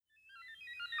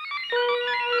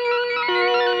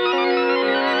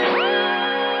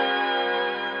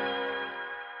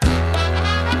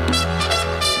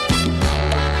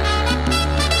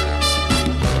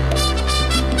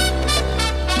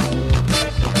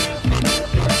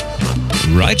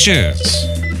Righteous.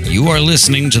 You are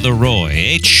listening to the Roy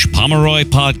H. Pomeroy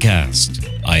podcast.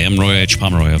 I am Roy H.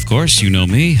 Pomeroy, of course. You know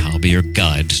me. I'll be your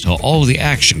guide to all the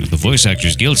action at the Voice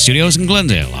Actors Guild Studios in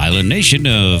Glendale, island nation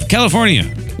of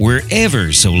California. We're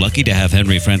ever so lucky to have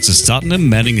Henry Francis Tottenham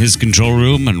manning his control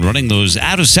room and running those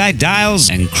out-of-sight dials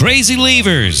and crazy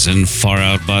levers and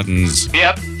far-out buttons.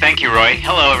 Yep, thank you, Roy.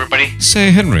 Hello, everybody.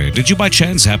 Say, Henry, did you by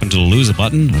chance happen to lose a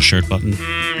button, a shirt button?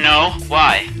 No.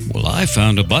 Why? Well, I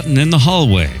found a button in the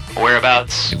hallway.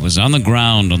 Whereabouts? It was on the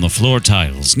ground on the floor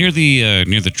tiles near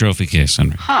the trophy case,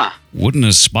 Henry. Huh. Wouldn't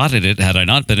have spotted it had I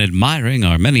not been admiring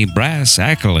our many brass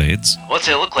accolades. What's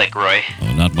it look like, Roy?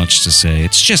 Oh, not much to say.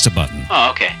 It's just a button.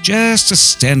 Oh, okay. Just a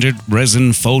standard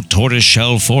resin faux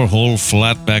tortoiseshell 4-hole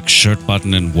flatback shirt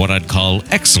button in what I'd call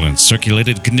excellent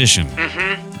circulated condition.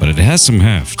 But it has some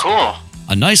heft. Cool.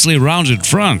 A nicely rounded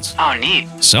front. Oh, neat.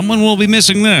 Someone will be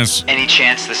missing this. Any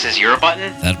chance this is your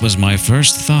button? That was my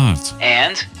first thought.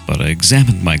 And? But I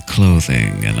examined my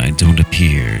clothing, and I don't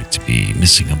appear to be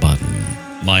missing a button.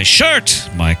 My shirt,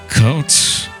 my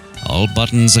coat, all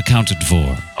buttons accounted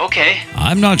for. Okay.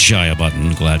 I'm not shy a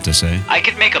button, glad to say. I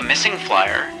could make a missing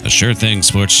flyer. A sure thing,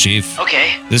 sports chief.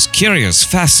 Okay. This curious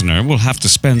fastener will have to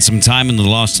spend some time in the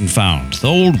lost and found, the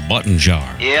old button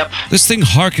jar. Yep. This thing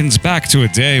harkens back to a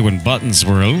day when buttons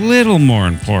were a little more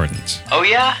important. Oh,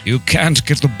 yeah? You can't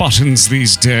get the buttons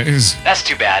these days. That's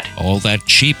too bad. All that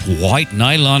cheap white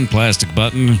nylon plastic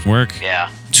button work. Yeah.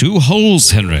 2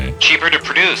 holes, Henry. Cheaper to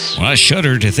produce. I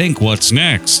shudder to think what's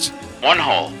next. 1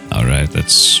 hole. All right,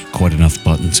 that's quite enough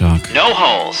button talk. No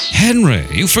holes. Henry,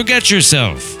 you forget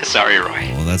yourself. Sorry,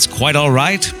 Roy. Well, that's quite all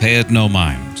right. Pay it no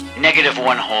mind. Negative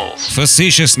 1 holes.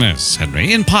 Facetiousness,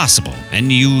 Henry. Impossible.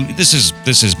 And this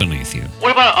is beneath you.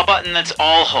 What about a button that's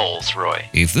all holes, Roy?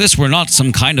 If this were not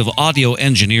some kind of audio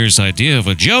engineer's idea of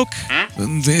a joke,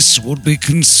 then this would be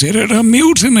considered a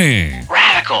mutiny.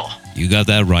 Radical. You got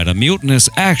that right. A mutinous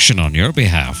action on your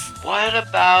behalf. What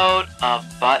about a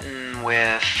button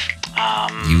with,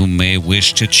 You may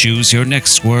wish to choose your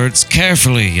next words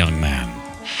carefully, young man.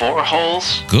 4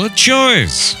 holes? Good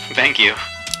choice. Thank you.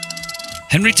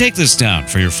 Henry, take this down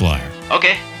for your flyer.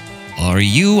 Okay. Are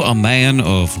you a man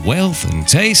of wealth and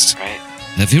taste? Right.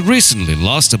 Have you recently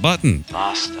lost a button?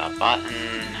 Lost a button.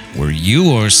 Were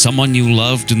you or someone you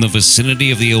loved in the vicinity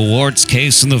of the awards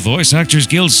case in the Voice Actors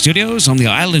Guild Studios on the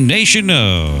island nation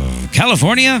of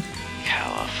California?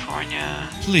 California.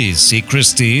 Please see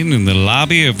Christine in the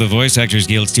lobby of the Voice Actors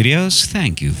Guild Studios.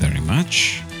 Thank you very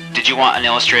much. Did you want an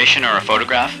illustration or a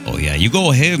photograph? Oh yeah, you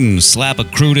go ahead and slap a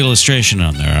crude illustration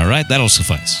on there, all right? That'll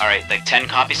suffice. All right, like 10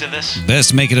 copies of this?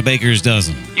 Best make it a baker's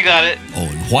dozen. You got it. Oh,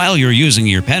 and while you're using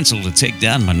your pencil to take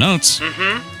down my notes,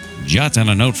 jot down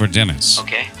a note for Dennis.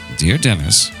 Okay. Dear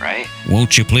Dennis, Right.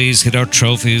 won't you please hit our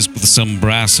trophies with some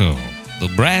brasso? The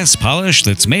brass polish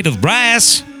that's made of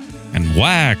brass and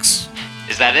wax.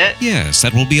 Is that it? Yes,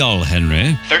 that will be all,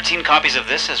 Henry. 13 copies of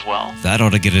this as well? That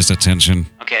ought to get his attention.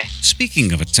 Okay.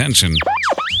 Speaking of attention,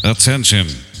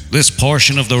 this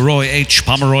portion of the Roy H.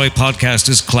 Pomeroy podcast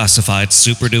is classified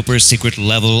super duper secret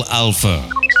level alpha.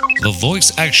 The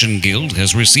Voice Action Guild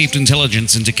has received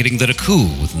intelligence indicating that a coup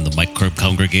within the Mike Curb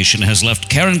congregation has left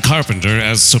Karen Carpenter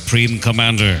as Supreme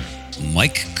Commander.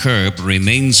 Mike Curb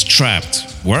remains trapped,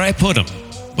 where I put him,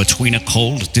 between a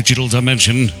cold digital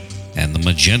dimension and the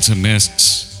magenta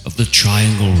mists of the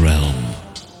Triangle Realm.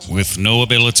 With no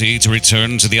ability to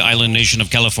return to the island nation of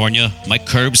California, Mike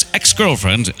Curb's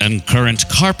ex-girlfriend and current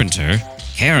Carpenter,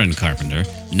 Karen Carpenter,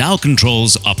 now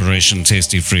controls Operation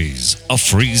Tasty Freeze, a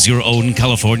freeze-your-own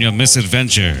California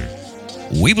misadventure.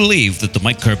 We believe that the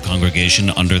Mike Curb congregation,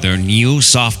 under their new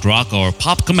soft rock or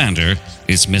pop commander,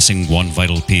 is missing one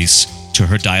vital piece to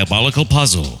her diabolical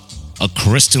puzzle. A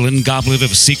crystalline goblet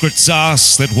of secret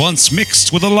sauce that once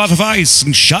mixed with a lot of ice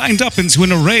and shined up into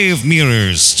an array of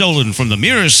mirrors stolen from the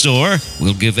mirror store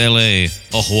will give LA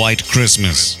a white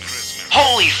Christmas.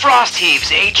 Holy frost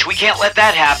heaves, H. We can't let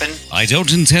that happen. I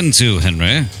don't intend to,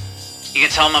 Henry. You can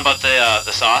tell them about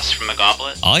the sauce from the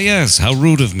goblet? Ah yes, how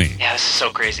rude of me. Yeah, this is so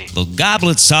crazy. The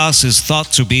goblet sauce is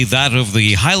thought to be that of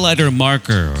the highlighter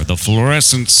marker, or the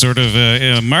fluorescent sort of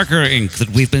marker ink that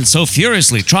we've been so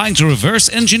furiously trying to reverse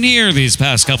engineer these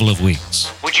past couple of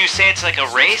weeks. Would you say it's like a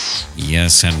race?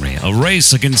 Yes, Henry, a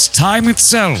race against time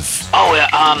itself. Oh,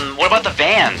 what about the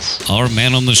vans? Our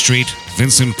man on the street,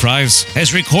 Vincent Price,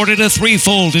 has recorded a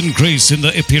 3-fold increase in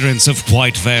the appearance of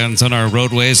white vans on our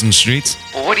roadways and streets.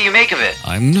 Well, what do you make of it?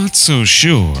 I'm not so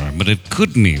sure, but it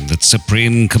could mean that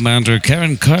Supreme Commander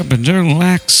Karen Carpenter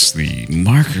lacks the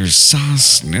marker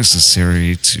sauce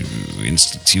necessary to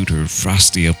institute her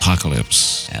frosty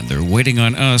apocalypse, and they're waiting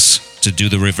on us to do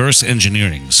the reverse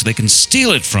engineering so they can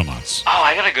steal it from us. Oh,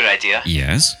 I got a good idea.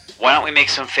 Yes? Why don't we make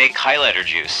some fake highlighter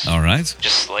juice? All right.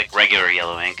 Just like regular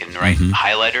yellow ink and write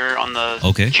highlighter on the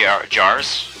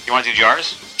jars. You want to do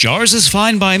jars? Jars is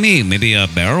fine by me. Maybe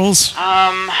barrels?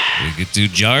 We could do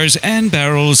jars and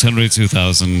barrels, Henry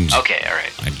 2000. Okay, all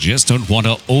right. I just don't want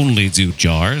to only do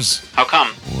jars. How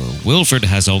come? Well, Wilford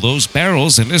has all those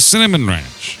barrels in his cinnamon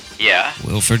ranch. Yeah?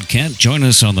 Wilford can't join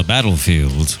us on the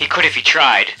battlefield. He could if he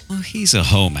tried. Well, he's a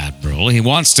home admiral. He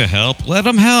wants to help. Let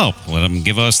him help. Let him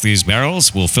give us these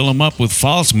barrels. We'll fill them up with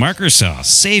false marker sauce.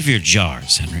 Save your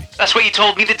jars, Henry. That's what you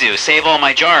told me to do. Save all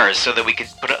my jars so that we could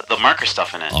put the marker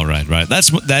stuff in it. All right.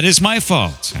 That is my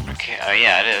fault, Henry. Okay,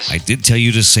 yeah, it is. I did tell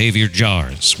you to save your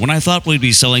jars. When I thought we'd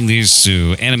be selling these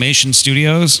to animation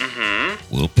studios,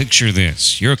 well, picture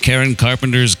this. You're Karen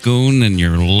Carpenter's goon, and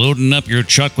you're loading up your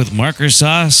truck with marker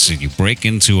sauce, and you break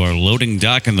into our loading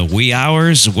dock in the wee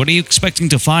hours. What are you expecting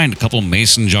to find? A couple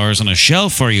mason jars on a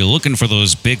shelf, or are you looking for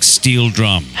those big steel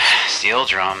drums? Steel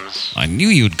drums. I knew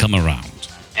you'd come around.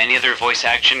 Any other voice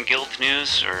action guild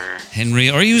news, or...? Henry,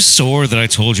 are you sore that I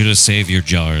told you to save your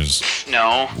jars?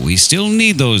 No. We still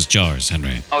need those jars,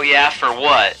 Henry. Oh, yeah? For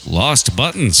what? Lost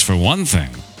buttons, for one thing.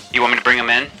 You want me to bring them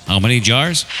in? How many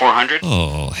jars? 400.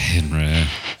 Oh, Henry.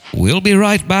 We'll be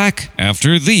right back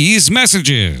after these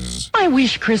messages. I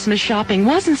wish Christmas shopping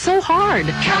wasn't so hard.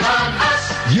 Count on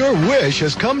us. Your wish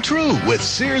has come true with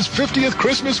Sears 50th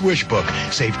Christmas Wish Book.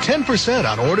 Save 10%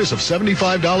 on orders of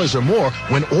 $75 or more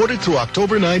when ordered through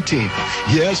October 19th.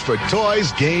 Yes, for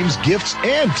toys, games, gifts,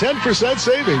 and 10%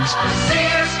 savings.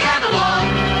 Sears Catalog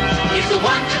is the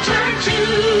one to turn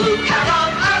to. Count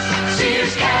on us.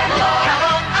 Sears Catalog. Count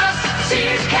on us.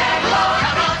 Sears Catalog.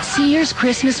 Count on Sears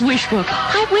Christmas Wish Book.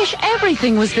 I wish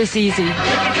everything was this easy. You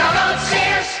can count on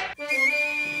Sears.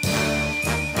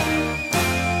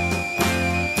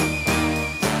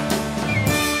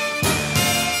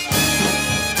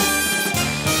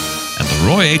 And the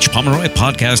Roy H. Pomeroy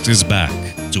podcast is back.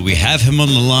 Do we have him on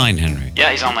the line, Henry?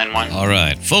 Yeah, he's on line 1. All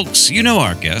right, folks, you know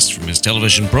our guest from his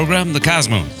television program, The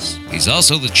Cosmos. He's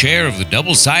also the chair of the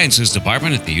Double Sciences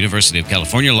Department at the University of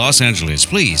California, Los Angeles.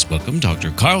 Please welcome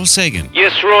Dr. Carl Sagan.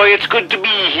 Yes, Roy, it's good to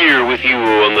be here with you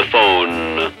on the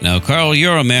phone. Now, Carl,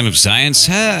 you're a man of science.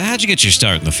 How'd you get your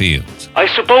start in the field? I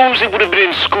suppose it would have been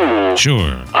in school.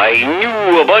 Sure. I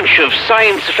knew a bunch of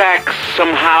science facts.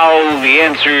 Somehow the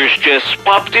answers just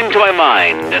popped into my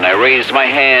mind, and I raised my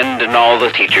hand, and all the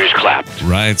teachers clapped.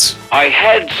 Right. I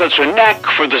had such a knack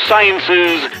for the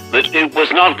sciences that it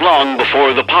was not long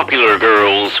before the popular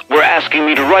girls were asking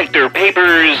me to write their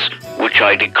papers, which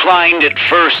I declined at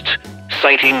first,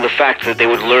 citing the fact that they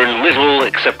would learn little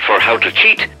except for how to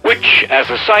cheat, which, as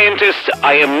a scientist,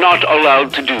 I am not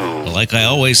allowed to do. Like I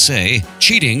always say,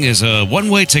 cheating is a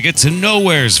one-way ticket to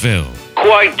Nowheresville.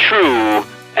 Quite true.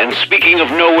 And speaking of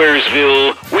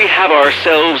Nowheresville, we have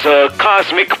ourselves a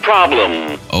cosmic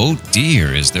problem. Oh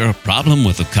dear, is there a problem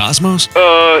with the cosmos?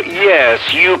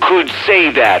 Yes, you could say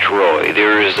that, Roy.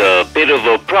 There is a bit of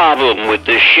a problem with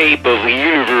the shape of the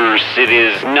universe. It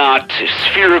is not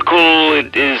spherical,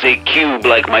 it is a cube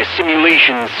like my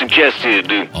simulation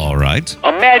suggested. All right.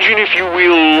 Imagine, if you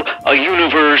will, a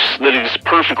universe that is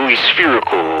perfectly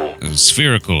spherical.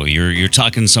 Spherical, you're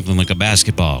talking something like a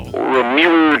basketball. Or a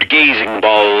mirrored gazing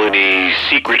ball in a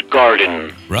secret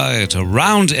garden. Right, a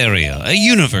round area, a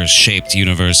universe-shaped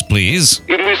universe, please.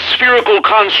 In the spherical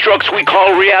constructs we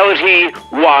call reality,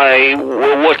 why,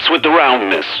 what's with the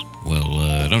roundness? Well,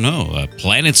 I don't know.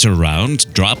 Planets are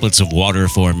round, droplets of water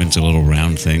form into little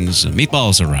round things,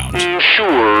 meatballs are round.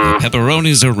 Sure.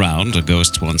 Pepperonis are round, a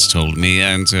ghost once told me,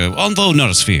 and although not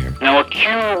a sphere. Now, a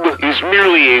cube is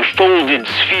merely a folded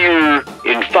sphere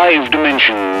in 5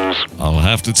 dimensions. I'll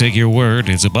have to take your word,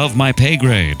 it's above my pay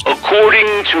grade.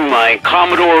 According to my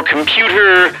Commodore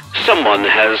computer, someone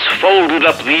has folded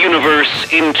up the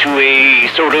universe into a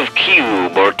sort of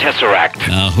cube or tesseract.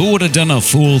 Now, who would have done a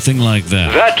fool thing like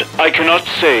that? That I cannot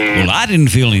say. Well, I didn't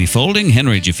feel any folding.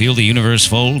 Henry, did you feel the universe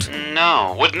fold?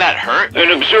 No, wouldn't that hurt?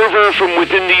 An observer from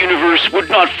within the universe would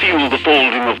not feel the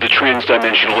folding of the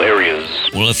transdimensional areas.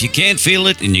 Well, if you can't feel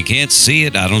it and you can't see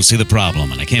it, I don't see the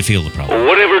problem, and I can't feel the problem.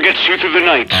 Whatever gets you through the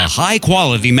night. A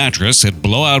high-quality mattress at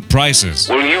blowout prices.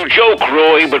 Well, you joke,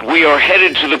 Roy, but we are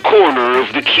headed to the corner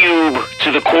of the cube,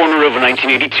 to the corner of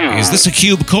 1982. Is this a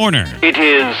cube corner? It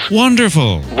is.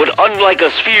 Wonderful. But unlike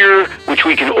a sphere, which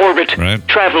we can orbit, Right.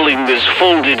 traveling this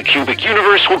folded cubic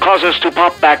universe will cause us to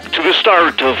pop back to the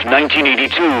start of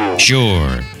 1982.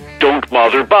 Sure. don't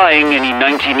bother buying any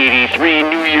 1983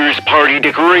 New Year's party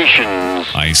decorations.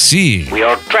 I see. We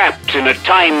are trapped in a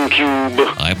time cube.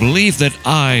 I believe that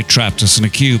I trapped us in a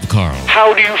cube, Carl.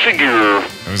 How do you figure?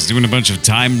 I was doing a bunch of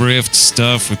time rift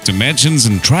stuff with dimensions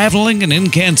and traveling and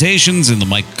incantations in the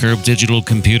Mike Curb digital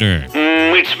computer.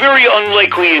 It's very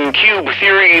unlikely in cube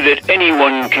theory that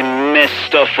anyone can mess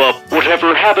stuff up.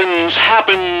 Whatever happens,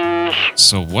 happens.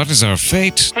 So what is our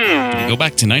fate? Do we go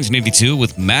back to 1982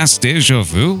 with mass deja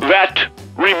vu? That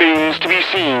remains to be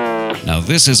seen. Now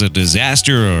this is a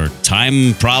disaster or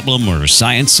time problem or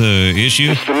science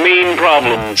issue? It's the main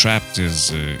problem. Trapped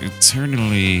is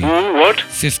eternally... What?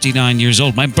 59 years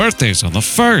old. My birthday's on the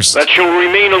 1st. That shall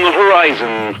remain on the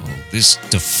horizon. This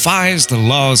defies the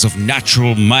laws of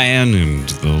natural man and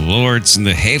the lords in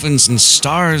the heavens and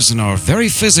stars in our very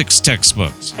physics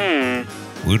textbooks.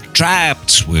 We're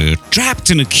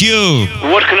trapped in a cube.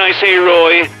 What can I say,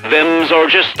 Roy? Thems are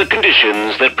just the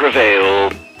conditions that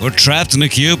prevail. We're trapped in a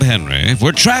cube, Henry.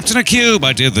 We're trapped in a cube.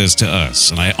 I did this to us,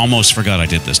 and I almost forgot I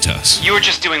did this to us. You were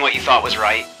just doing what you thought was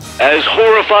right. As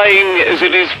horrifying as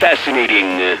it is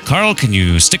fascinating. Carl, can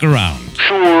you stick around?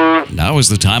 Sure. Now is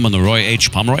the time on the Roy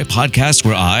H. Pomeroy podcast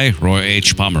where I, Roy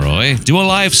H. Pomeroy, do a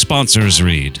live sponsors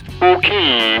read.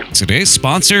 Okay. Today's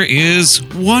sponsor is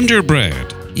Wonder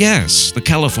Bread. Yes, the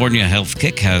California Health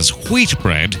Kick has wheat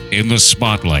bread in the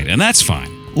spotlight, and that's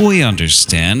fine. We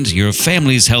understand your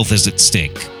family's health is at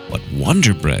stake, but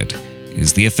Wonder Bread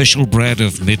is the official bread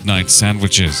of midnight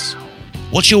sandwiches.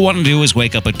 What you'll want to do is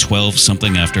wake up at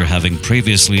 12-something after having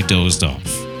previously dozed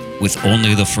off. With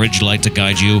only the fridge light to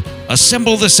guide you,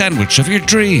 assemble the sandwich of your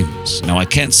dreams. Now, I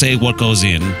can't say what goes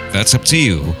in, that's up to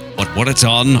you, but what it's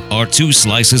on are 2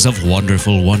 slices of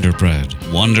wonderful Wonder Bread.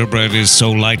 Wonder Bread is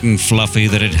so light and fluffy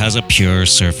that it has a pure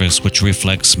surface which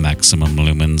reflects maximum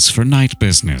lumens for night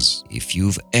business. If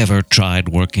you've ever tried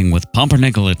working with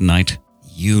pumpernickel at night,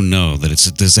 you know that it's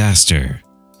a disaster.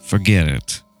 Forget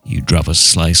it. You drop a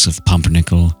slice of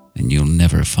pumpernickel and you'll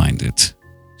never find it.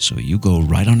 So you go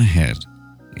right on ahead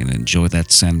and enjoy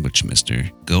that sandwich, mister.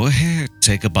 Go ahead,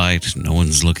 take a bite. No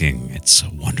one's looking. It's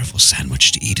a wonderful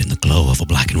sandwich to eat in the glow of a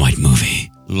black and white movie.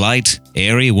 Light,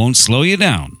 airy, won't slow you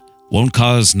down. Won't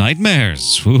cause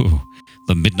nightmares. Ooh.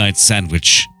 The Midnight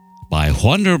Sandwich by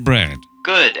Wonder Bread.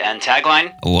 Good. And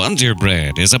tagline? Wonder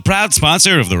Bread is a proud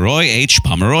sponsor of the Roy H.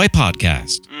 Pomeroy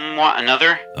podcast. Want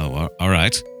another? Oh, all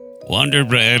right. Wonder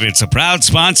Bread, it's a proud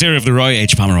sponsor of the Roy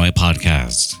H. Pomeroy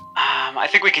podcast. I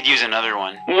think we could use another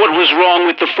one. What was wrong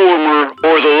with the former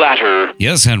or the latter?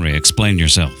 Yes, Henry, explain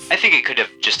yourself. I think it could have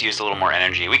just used a little more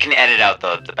energy. We can edit out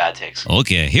the bad takes.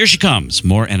 Okay, here she comes.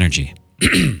 More energy.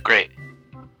 Great.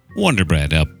 Wonder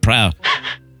Bread, a proud...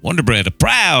 Wonder Bread, a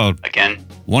proud... Again?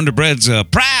 Wonder Bread's a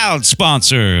proud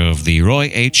sponsor of the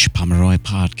Roy H. Pomeroy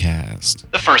podcast.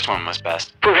 The first one was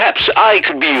best. Perhaps I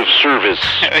could be of service.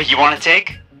 You want to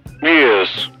take?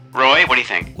 Yes. Roy, what do you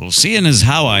think? Well, seeing as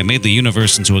how I made the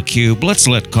universe into a cube, let's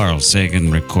let Carl Sagan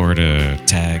record a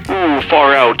tag. Ooh,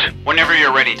 far out. Whenever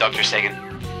you're ready, Dr. Sagan.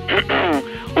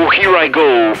 Oh, here I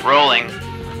go. Rolling.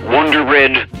 Wonder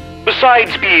Bread.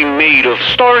 Besides being made of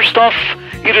star stuff,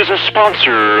 it is a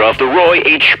sponsor of the Roy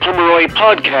H. Pomeroy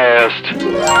podcast.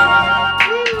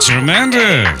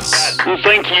 Tremendous! Well,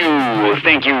 thank you.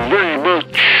 Thank you very much.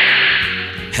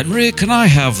 Henry, can I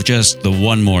have just the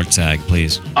one more tag,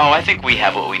 please? Oh, I think we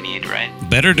have what we need, right?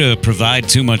 Better to provide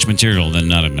too much material than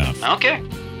not enough. Okay.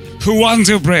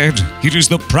 Wonder Bread, it is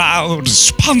the proud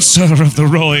sponsor of the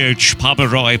Roy H.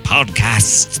 Pomeroy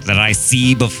podcast that I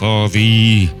see before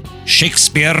thee.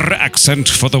 Shakespeare accent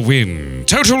for the win.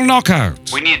 Total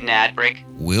knockout. We need an ad break.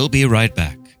 We'll be right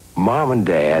back. Mom and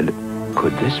Dad,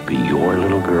 could this be your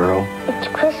little girl? It's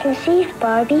Christmas Eve,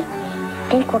 Barbie.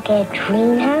 Think we'll get a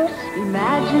dream house?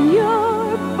 Imagine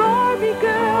your Barbie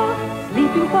girl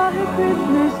sleeping for her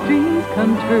Christmas dreams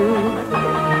come true.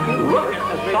 Look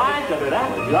at the size of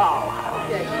that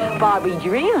dollhouse. Barbie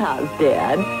dream house,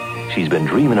 Dad. She's been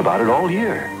dreaming about it all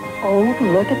year. Oh,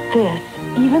 look at this.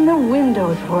 Even the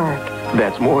windows work.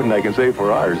 That's more than I can say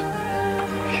for ours.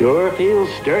 Sure feels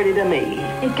sturdy to me.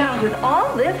 It comes with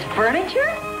all this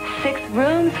furniture? 6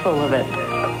 rooms full of it.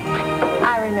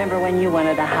 I remember when you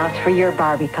wanted a house for your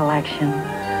Barbie collection.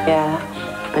 Yeah,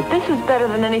 but this is better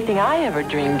than anything I ever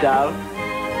dreamed of.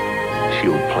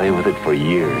 She'll play with it for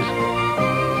years.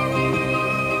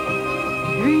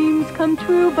 Dreams come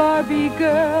true, Barbie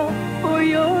girl, for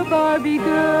your Barbie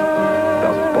girl.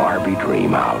 The Barbie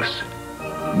Dream House.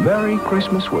 Merry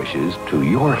Christmas wishes to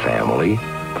your family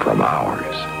from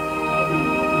ours.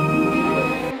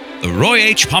 The Roy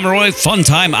H. Pomeroy Fun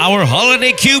Time Hour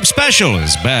Holiday Cube Special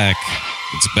is back.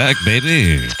 It's back,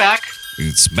 baby. It's back.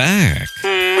 It's back.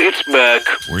 It's back.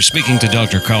 We're speaking to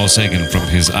Dr. Carl Sagan from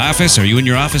his office. Are you in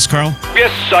your office, Carl?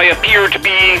 Yes, I appear to be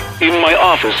in my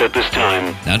office at this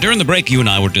time. Now, during the break, you and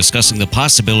I were discussing the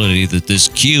possibility that this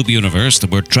cube universe that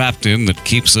we're trapped in that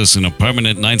keeps us in a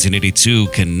permanent 1982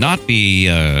 cannot be,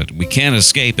 we can't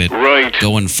escape it Right.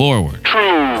 going forward.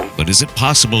 True. But is it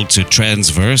possible to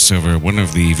transverse over one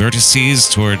of the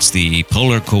vertices towards the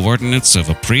polar coordinates of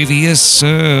a previous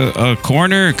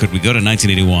corner? Could we go to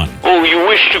 1981? Oh, you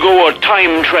wish to go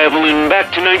time traveling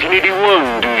back to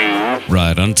 1981, do you?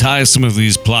 Right, untie some of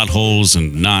these plot holes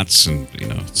and knots and,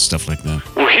 stuff like that.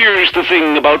 Well, here's the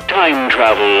thing about time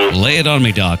travel. Lay it on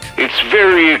me, Doc. It's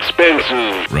very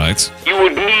expensive. Right. You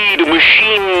would need a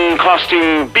machine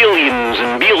costing billions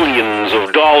and billions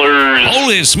of dollars.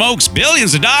 Holy smokes,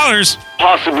 billions of dollars!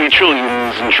 Possibly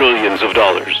trillions and trillions of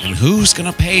dollars. And who's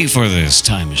gonna pay for this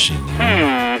time machine?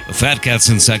 The fat cats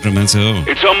in Sacramento.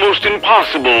 It's almost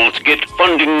impossible to get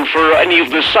funding for any of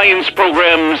the science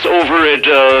programs over at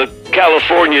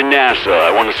California NASA.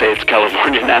 I want to say it's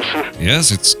California NASA.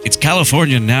 Yes, it's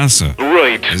California NASA.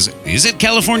 Right. Is it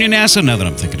California NASA now that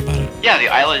I'm thinking about it? Yeah, the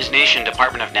Island Nation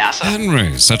Department of NASA.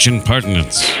 Henry, such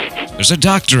impertinence. There's a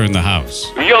doctor in the house.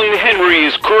 Young Henry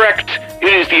is correct.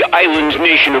 It is the Island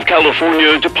Nation of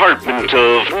California Department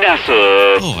of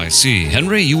NASA. Oh, I see.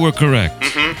 Henry, you were correct.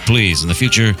 Please, in the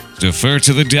future, defer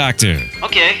to the doctor.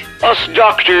 Okay. Us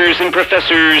doctors and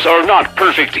professors are not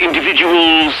perfect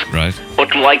individuals. Right.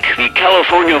 But like the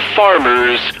California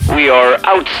farmers, we are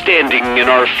outstanding in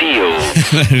our field.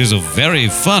 That is a very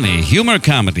funny humor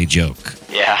comedy joke.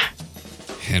 Yeah.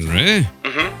 Henry?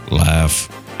 Laugh.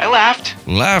 I laughed.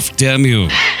 Laugh, damn you.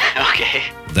 Okay.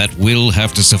 That will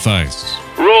have to suffice.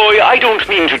 Roy, I don't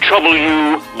mean to trouble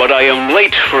you, but I am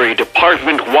late for a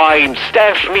department-wide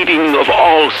staff meeting of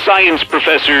all science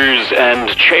professors and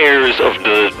chairs of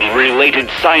the related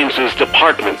sciences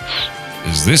departments.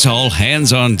 Is this all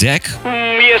hands on deck?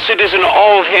 Yes, it is an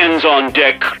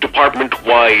all-hands-on-deck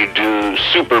department-wide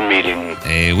super meeting.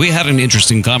 Hey, we had an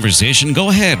interesting conversation. Go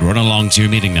ahead, run along to your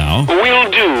meeting now.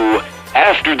 Will do.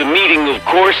 After the meeting, of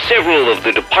course, several of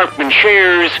the department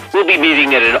chairs will be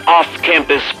meeting at an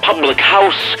off-campus public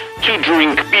house to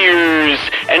drink beers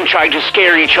and try to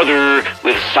scare each other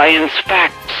with science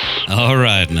facts. All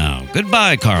right now.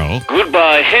 Goodbye, Carl.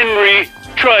 Goodbye, Henry.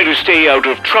 Try to stay out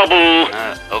of trouble.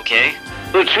 Okay.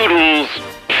 The toodles.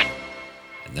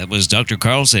 And that was Dr.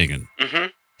 Carl Sagan.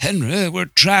 Henry, we're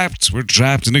trapped. We're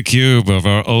trapped in a cube of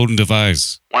our own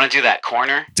device. Want to do that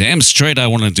corner? Damn straight I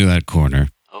want to do that corner.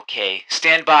 Okay.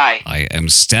 Stand by. I am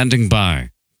standing by.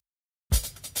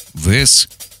 This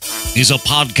is a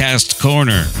podcast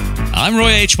corner. I'm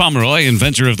Roy H. Pomeroy,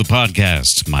 inventor of the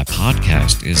podcast. My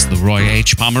podcast is the Roy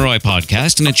H. Pomeroy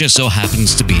podcast, and it just so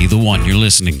happens to be the one you're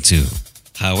listening to.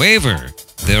 However,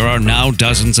 there are now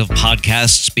dozens of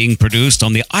podcasts being produced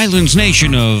on the island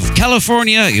nation of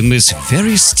California in this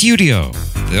very studio.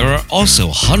 There are also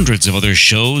hundreds of other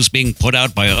shows being put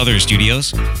out by other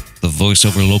studios. The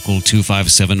voiceover local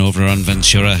 257 over on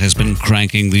Ventura has been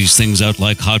cranking these things out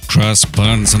like hot cross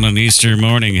buns on an Easter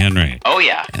morning, Henry. Oh,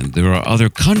 yeah. And there are other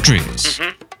countries.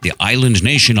 The island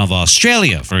nation of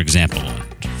Australia, for example.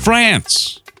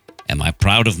 France. Am I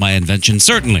proud of my invention?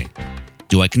 Certainly.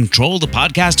 Do I control the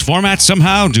podcast format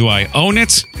somehow? Do I own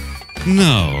it?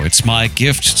 No, it's my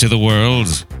gift to the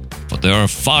world. But there are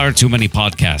far too many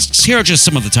podcasts. Here are just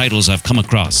some of the titles I've come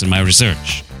across in my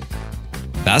research.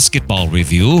 Basketball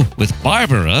Review with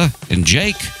Barbara and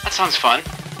Jake. That sounds fun.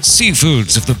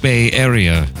 Seafoods of the Bay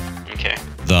Area. Okay.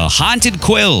 The Haunted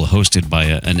Quill, hosted by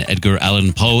an Edgar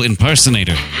Allan Poe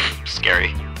impersonator.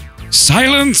 Scary.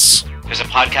 Silence! There's a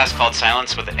podcast called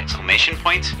Silence with an exclamation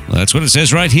point. Well, that's what it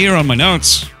says right here on my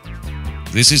notes.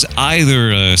 This is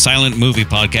either a silent movie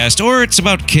podcast or it's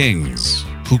about kings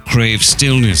who crave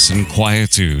stillness and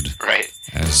quietude. Right.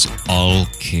 As all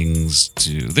kings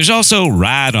do. There's also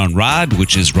Rad on Rod,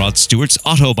 which is Rod Stewart's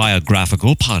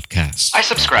autobiographical podcast. I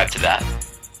subscribe to that.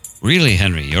 Really,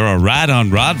 Henry? You're a Rad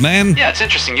on Rod man? Yeah, it's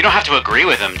interesting. You don't have to agree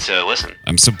with him to listen.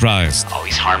 I'm surprised. Oh,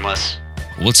 he's harmless.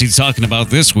 What's he talking about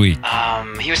this week?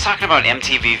 He was talking about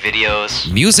MTV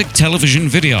videos. Music television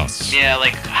videos. Yeah,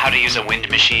 like how to use a wind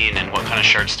machine and what kind of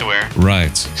shirts to wear.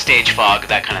 Right. Stage fog,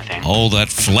 that kind of thing. All that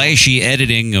flashy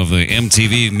editing of the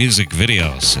MTV music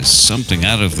videos is something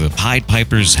out of the Pied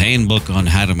Piper's handbook on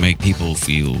how to make people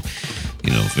feel,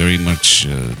 very much,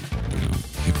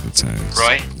 hypnotized.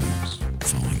 Roy?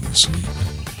 Falling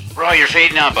asleep. Roy, you're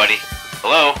fading out, buddy.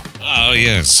 Hello? Oh,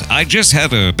 yes. I just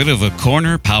had a bit of a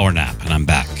corner power nap, and I'm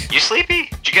back. You sleepy?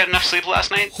 Did you get enough sleep last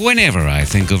night? Whenever I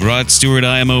think of Rod Stewart,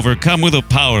 I am overcome with a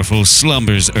powerful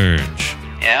slumber's urge.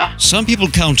 Yeah? Some people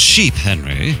count sheep,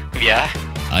 Henry. Yeah?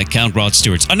 I count Rod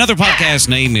Stewart's. Another podcast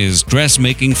name is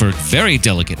Dressmaking for Very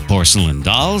Delicate Porcelain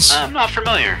Dolls. I'm not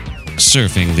familiar.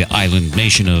 Surfing the island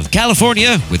nation of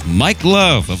California with Mike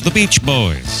Love of the Beach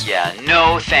Boys. Yeah,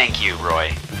 no thank you,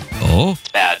 Roy. Oh?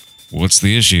 It's bad. What's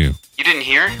the issue? You didn't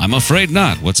hear? I'm afraid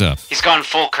not. What's up? He's gone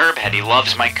full Curbhead. He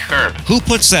loves Mike Curb. Who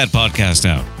puts that podcast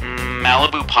out?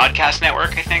 Malibu Podcast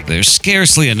Network, I think. There's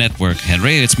scarcely a network,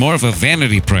 Henry. It's more of a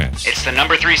vanity press. It's the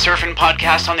number 3 surfing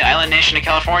podcast on the island nation of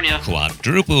California.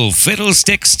 Quadruple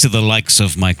fiddlesticks to the likes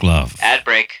of Mike Love. Ad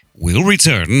break. We'll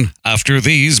return after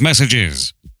these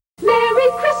messages. Merry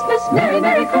Christmas, Merry,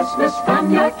 Merry Christmas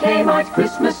from your Kmart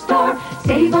Christmas store.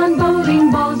 Save on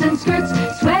bowling balls and skirts,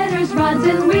 sweaters, rods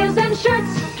and wheels and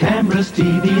shirts. Cameras,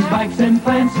 TVs, bikes and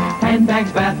plants,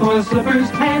 handbags, bath oil, slippers,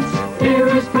 pants.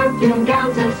 Mirrors, perfume,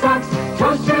 gowns and socks,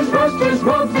 toasters, roasters,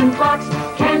 robes and clocks.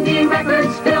 Candy,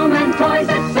 records, film and toys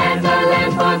at Santa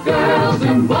Land for girls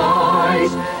and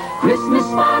boys. Christmas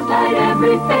spotlight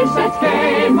every face at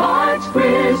Kmart's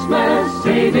Christmas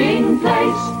saving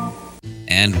place.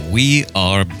 And we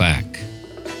are back.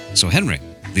 So, Henry,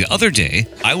 the other day,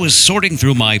 I was sorting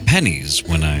through my pennies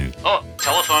when I... Oh,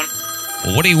 telephone.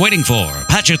 What are you waiting for?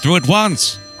 Patch it through at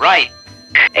once. Right.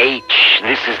 H,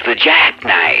 this is the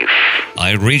Jackknife.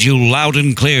 I read you loud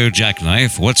and clear,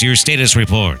 Jackknife. What's your status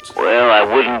report? Well, I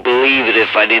wouldn't believe it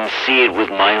if I didn't see it with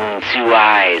my own 2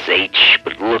 eyes, H,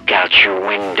 but look out your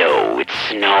window. It's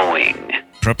snowing.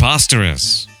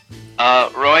 Preposterous.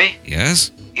 Roy?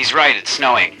 Yes? He's right, it's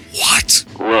snowing. What?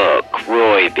 Look,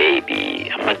 Roy, baby,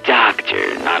 I'm a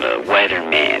doctor, not a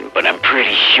weatherman, but I'm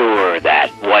pretty sure that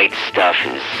white stuff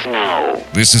is snow.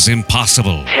 This is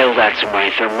impossible. Tell that to my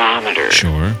thermometer.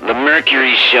 Sure. The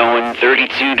mercury's showing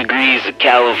 32 degrees of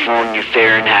California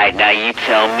Fahrenheit. Now you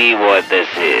tell me what this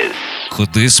is.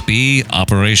 Could this be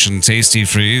Operation Tasty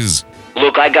Freeze?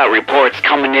 Look, I got reports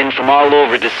coming in from all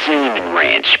over the cinnamon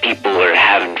ranch. People are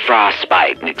having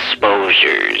frostbite and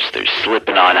exposures. They're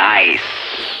slipping on ice.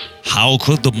 How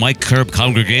could the Mike Curb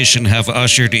congregation have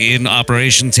ushered in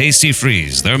Operation Tasty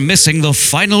Freeze? They're missing the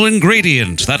final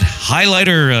ingredient, that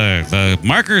highlighter, the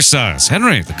marker sauce.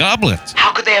 Henry, the goblet.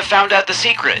 How could they have found out the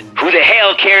secret? Who the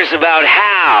hell cares about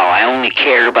how? I only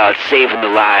care about saving the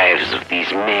lives of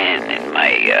these men in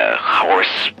my,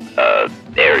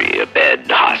 area bed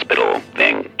hospital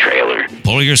thing trailer.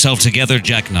 Pull yourself together,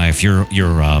 Jackknife. Your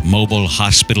mobile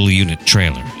hospital unit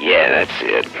trailer. Yeah, that's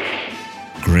it.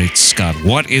 Great Scott.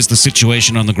 What is the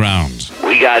situation on the ground?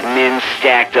 We got men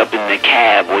stacked up in the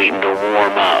cab waiting to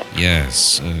warm up.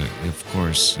 Yes, of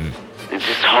course.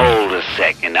 Just hold a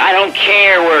second. I don't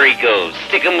care where he goes.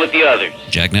 Stick him with the others.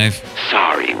 Jackknife?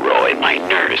 Sorry, Roy. My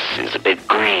nurse is a bit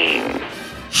green.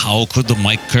 How could the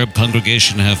Mike Curb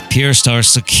congregation have pierced our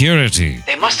security?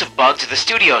 They must have bugged the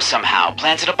studio somehow,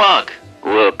 planted a bug.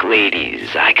 Look,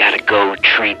 ladies, I gotta go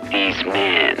treat these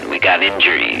men. We got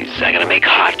injuries. I gotta make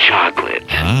hot chocolate.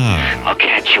 Ah. I'll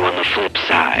catch you on the flip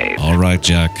side. All right,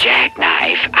 Jack.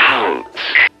 Jackknife out.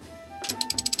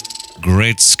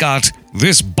 Great Scott.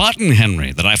 This button,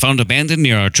 Henry, that I found abandoned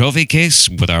near our trophy case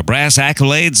with our brass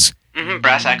accolades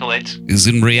Brass accolades. is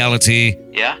in reality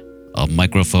Yeah? a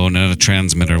microphone and a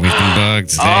transmitter. We've been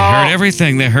bugged. They heard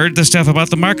everything. They heard the stuff about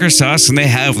the marker sauce, and they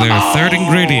have their third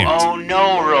ingredient. Oh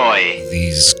no, Roy.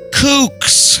 These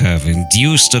kooks have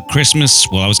induced a Christmas,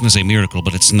 well, I was going to say miracle,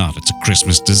 but it's not. It's a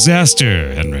Christmas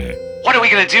disaster, Henry. What are we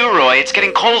gonna do, Roy? It's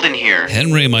getting cold in here.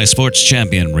 Henry, my sports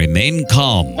champion, remain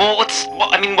calm. Well, what's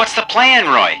the plan,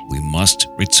 Roy? We must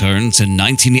return to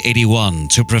 1981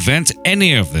 to prevent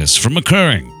any of this from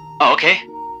occurring. Oh, okay.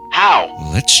 How?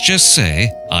 Let's just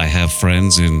say I have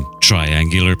friends in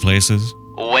triangular places.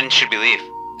 When should we leave?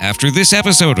 After this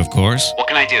episode, of course. What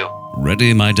can I do?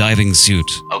 Ready my diving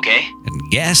suit. Okay. And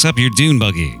gas up your dune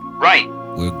buggy. Right.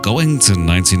 We're going to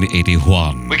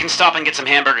 1981. We can stop and get some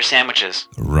hamburger sandwiches.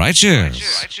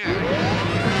 Righteous.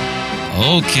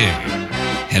 Okay.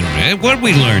 Henry, what did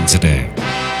we learn today?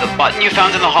 The button you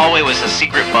found in the hallway was a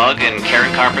secret bug, and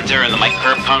Karen Carpenter and the Mike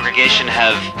Curb congregation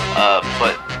have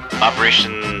put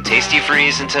Operation Tasty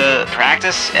Freeze into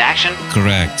action?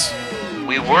 Correct.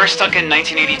 We were stuck in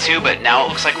 1982, but now it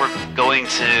looks like we're going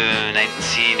to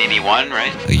 1981,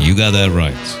 right? You got that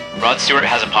right. Rod Stewart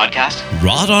has a podcast?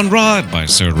 Rod on Rod by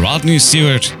Sir Rodney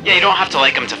Stewart. Yeah, you don't have to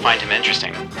like him to find him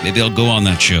interesting. Maybe I'll go on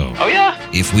that show. Oh, yeah?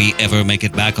 If we ever make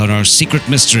it back on our secret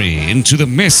mystery into the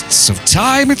mists of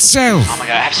time itself. Oh my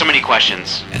god, I have so many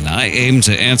questions. And I aim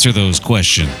to answer those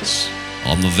questions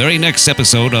on the very next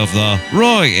episode of the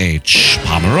Roy H.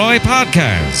 Pomeroy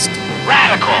Podcast.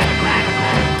 Radical.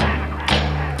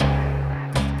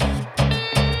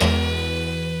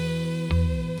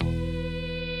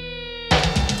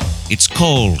 It's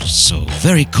cold, so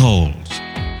very cold.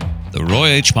 The Roy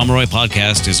H. Pomeroy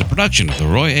Podcast is a production of the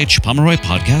Roy H. Pomeroy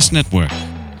Podcast Network.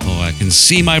 Oh, I can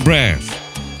see my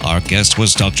breath. Our guest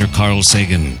was Dr. Carl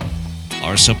Sagan.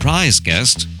 Our surprise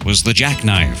guest was the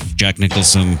Jackknife, Jack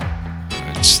Nicholson.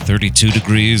 It's 32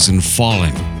 degrees and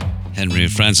falling. Henry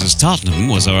Francis Tottenham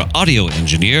was our audio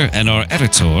engineer, and our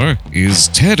editor is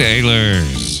Ted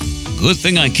Ehlers. Good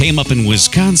thing I came up in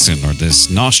Wisconsin, or this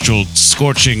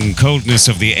nostril-scorching coldness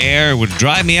of the air would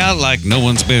dry me out like no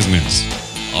one's business.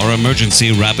 Our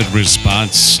emergency rapid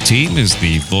response team is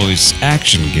the Voice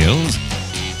Action Guild.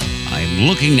 I'm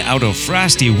looking out a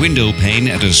frosty window pane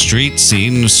at a street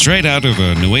scene straight out of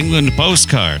a New England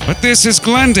postcard, but this is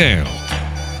Glendale.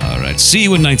 All right, see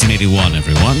you in 1981,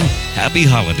 everyone. Happy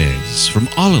holidays from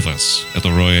all of us at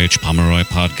the Roy H. Pomeroy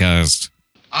Podcast.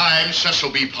 I'm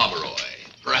Cecil B. Pomeroy.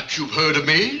 Perhaps you've heard of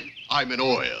me? I'm in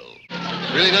oil.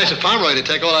 Really nice of Pomeroy to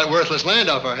take all that worthless land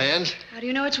off our hands. How do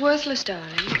you know it's worthless, darling?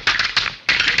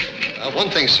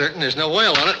 One thing's certain, there's no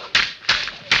oil on it.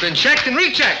 It's been checked and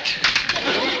rechecked.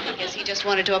 I guess he just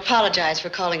wanted to apologize for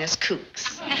calling us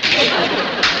kooks.